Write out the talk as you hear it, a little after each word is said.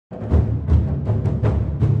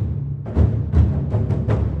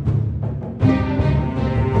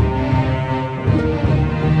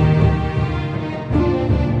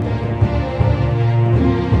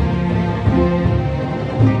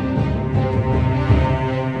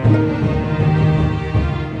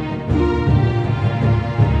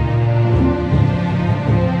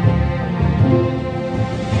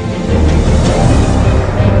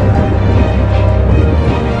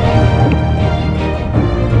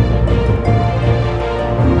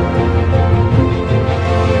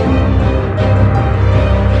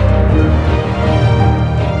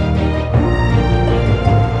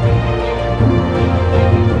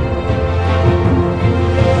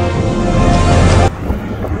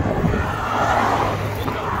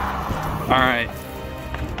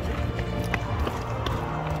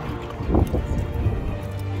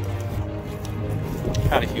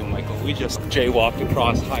jaywalked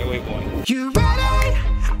across Highway 1. You ready?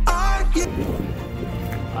 Are you?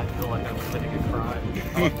 I feel like I'm committing a crime.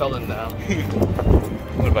 I'm falling down.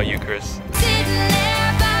 What about you, Chris?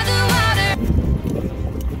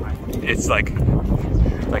 It's like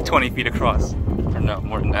 20 feet across. Or no,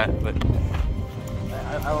 more than that, but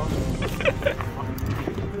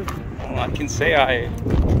well, I can say I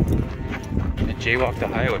jaywalked the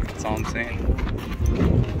highway, that's all I'm saying.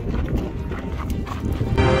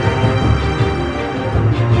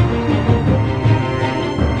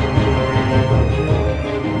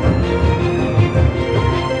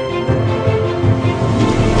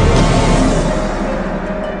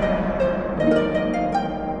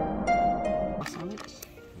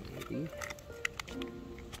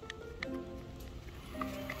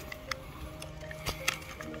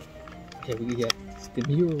 Okay, we get the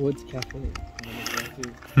Muir Woods Cafe.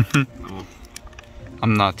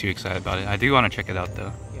 I'm not too excited about it. I do want to check it out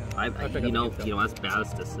though. Yeah, you know, as bad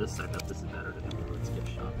as this is, I bet this is better than the Muir Woods gift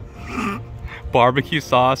shop. Barbecue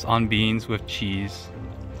sauce on beans with cheese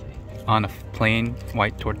on a plain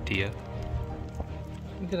white tortilla.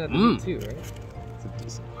 You could have the meat too, right? It's a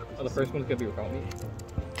decent barbecue. Oh, the first one's gonna be without meat?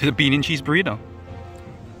 To the bean and cheese burrito.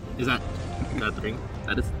 Is that the thing?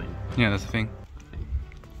 That is the thing. Yeah, that's the thing.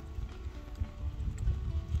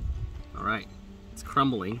 Alright, it's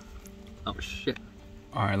crumbling. Oh shit.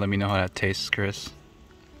 Alright, let me know how that tastes, Chris.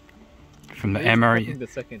 From the MRE, the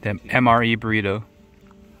MRE burrito.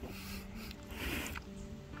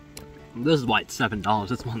 This is why it's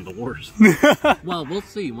 $7. It's one of the worst. Well, we'll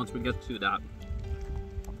see once we get to that,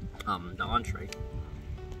 the entree.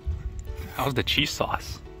 How's the cheese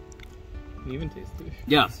sauce? Can you even taste it?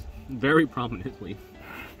 Yes, very prominently.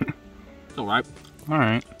 It's alright.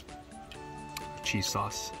 Alright. Cheese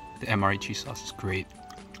sauce. The MRE cheese sauce is great.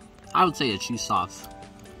 I would say a cheese sauce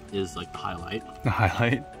is like the highlight. The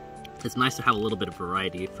highlight? It's nice to have a little bit of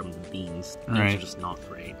variety from the beans. The beans are just not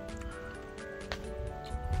great.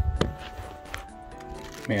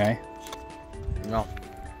 May I? No.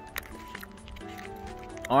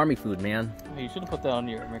 Army food, man. Oh, you should have put that on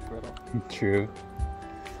your McGriddle. True.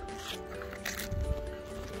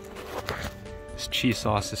 This cheese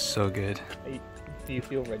sauce is so good. Do you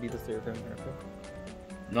feel ready to serve in America?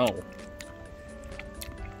 No.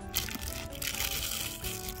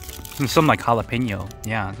 And some like jalapeno.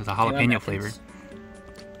 Yeah, there's a jalapeno flavor.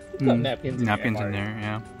 Napkins in there,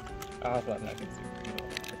 yeah. I'll have that napkins too.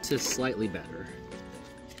 It's just slightly better.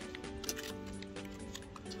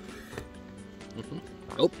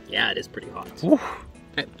 Oh, yeah, it is pretty hot. Okay.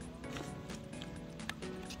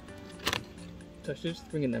 So I should just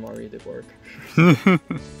bring an MRE to work.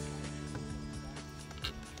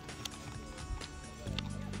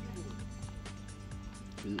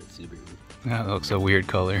 That looks a weird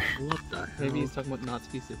color. What the hell? Maybe he's talking about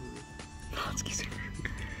Natsuki Subaru. Natsuki Subaru.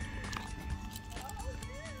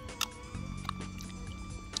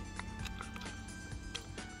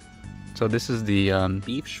 So this is the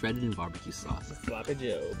beef shredded in barbecue sauce. Sloppy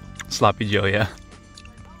Joe. Sloppy Joe, yeah.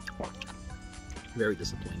 Very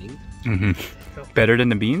disappointing. Better than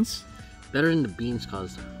the beans? Better than the beans,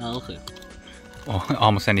 cause okay. Oh,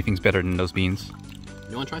 almost anything's better than those beans.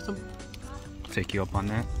 You want to try some? Take you up on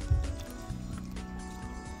that.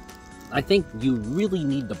 I think you really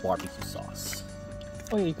need the barbecue sauce.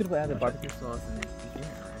 Oh yeah, you could have added barbecue sauce and yeah.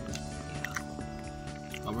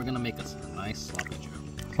 But we're gonna make us a nice sloppy Joe.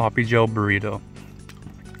 Sloppy Joe burrito.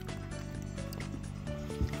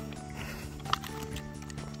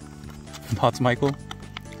 Thoughts, Michael?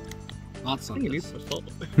 Lots on I think it this. needs some salt.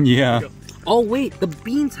 Yeah. Oh wait, the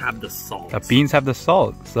beans have the salt. The beans have the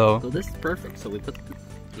salt, so this is perfect. So we put the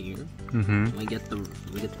here. We get the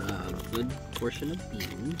good portion of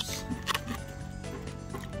beans.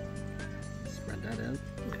 Spread that out.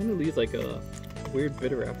 It kind of leaves like a weird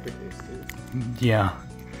bitter aftertaste too. Yeah.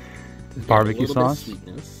 Barbecue sauce. Bit of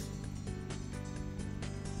sweetness.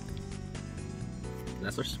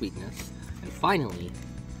 That's our sweetness. And finally,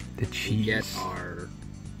 the cheese. We get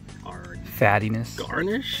our fattiness.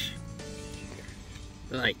 Garnish.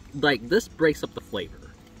 Like this breaks up the flavor.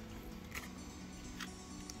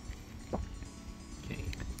 Okay.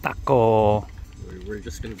 Taco. We're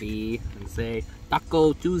just gonna be and say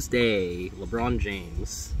Taco Tuesday, LeBron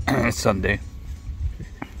James. It's Sunday.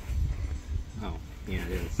 Oh, yeah,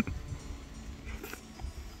 it is.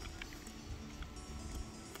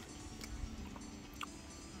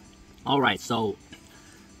 All right, so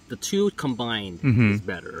the two combined is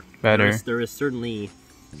better. Better. There is certainly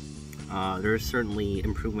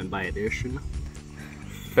improvement by addition.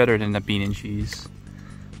 Better than the bean and cheese.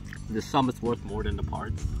 The sum is worth more than the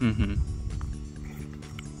parts.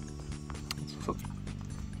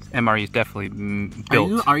 MRE is definitely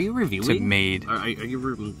built. Are you reviewing? To made. Are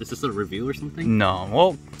you? Is this a review or something? No,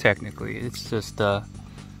 well, technically, it's just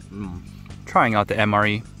trying out the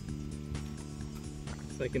MRE.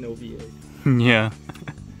 It's like an OVA. Yeah.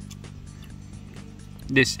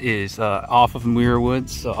 This is off of Muir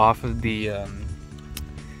Woods, so off of the I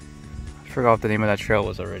forgot what the name of that trail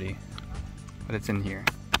was already, but it's in here.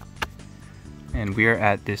 And we're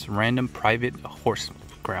at this random private horse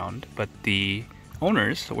ground, but the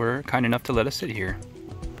owners were kind enough to let us sit here.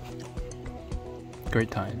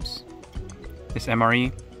 Great times. This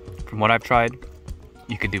MRE, from what I've tried,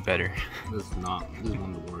 you could do better. This is not. This is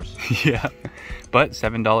one of the worst. Yeah, but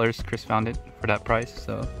 $7, Chris found it for that price,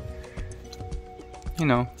 so you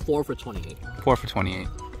know. 4 for $28. 4 for $28.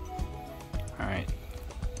 All right.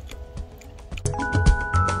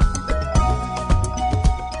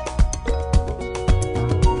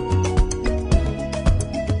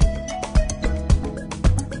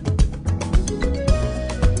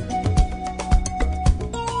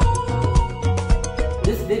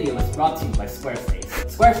 This video is brought to you by Squarespace.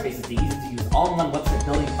 Squarespace is the easy-to-use all-in-one website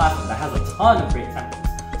building platform that has a ton of great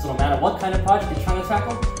templates. So no matter what kind of project you're trying to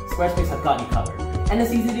tackle, Squarespace has got you covered. And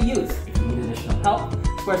it's easy to use. If you need additional help,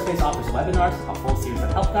 Squarespace offers webinars, a full series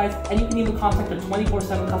of help guides, and you can even contact their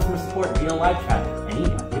 24/7 customer support via live chat and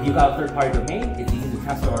email. If you got a third-party domain, it's easy to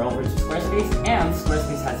transfer over to Squarespace, and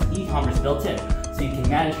Squarespace has e-commerce built in, so you can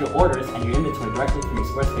manage your orders and your inventory directly from your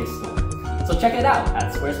Squarespace store. So check it out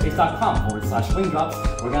at squarespace.com/wingdrops.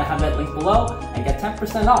 We're going to have that link below and get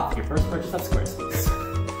 10% off your first purchase at Squarespace.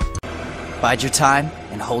 Bide your time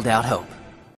and hold out hope.